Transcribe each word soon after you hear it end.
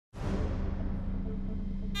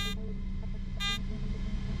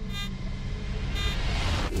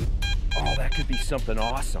That could be something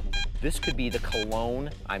awesome. This could be the cologne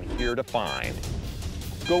I'm here to find.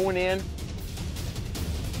 Going in.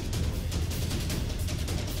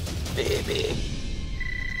 Baby.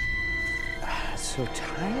 Ah, it's so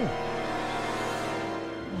tiny.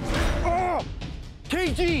 Oh!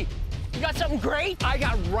 KG! You got something great? I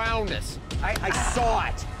got roundness. I saw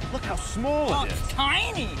it. Look how small it is. It's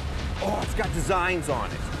tiny. Oh, it's got designs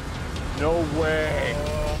on it. No way.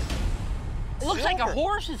 It looks like a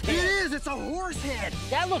horse's head. It is, it's a horse head.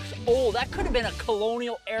 That looks old. That could have been a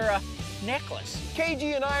colonial era necklace.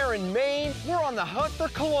 KG and I are in Maine. We're on the hunt for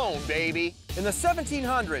cologne, baby. In the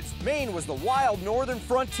 1700s, Maine was the wild northern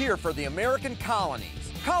frontier for the American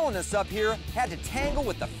colonies. Colonists up here had to tangle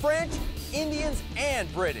with the French, Indians,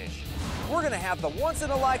 and British. We're gonna have the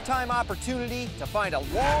once-in-a-lifetime opportunity to find a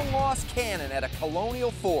long-lost cannon at a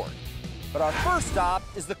colonial fort. But our first stop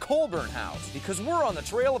is the Colburn House, because we're on the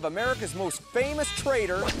trail of America's most famous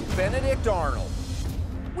traitor, Benedict Arnold.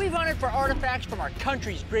 We've hunted for artifacts from our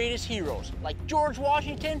country's greatest heroes, like George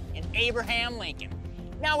Washington and Abraham Lincoln.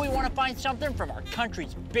 Now we want to find something from our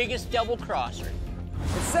country's biggest double-crosser.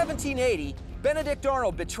 In 1780, Benedict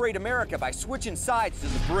Arnold betrayed America by switching sides to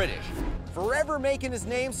the British, forever making his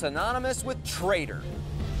name synonymous with traitor.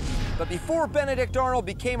 But before Benedict Arnold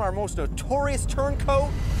became our most notorious turncoat,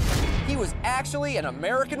 he was actually an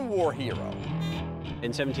American war hero.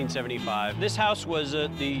 In 1775, this house was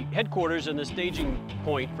the headquarters and the staging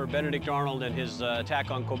point for Benedict Arnold and his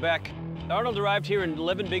attack on Quebec. Arnold arrived here in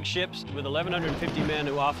 11 big ships with 1,150 men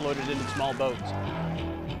who offloaded into small boats.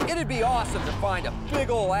 It'd be awesome to find a big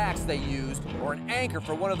ol' axe they used or an anchor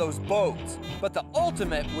for one of those boats. But the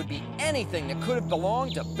ultimate would be anything that could have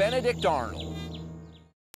belonged to Benedict Arnold.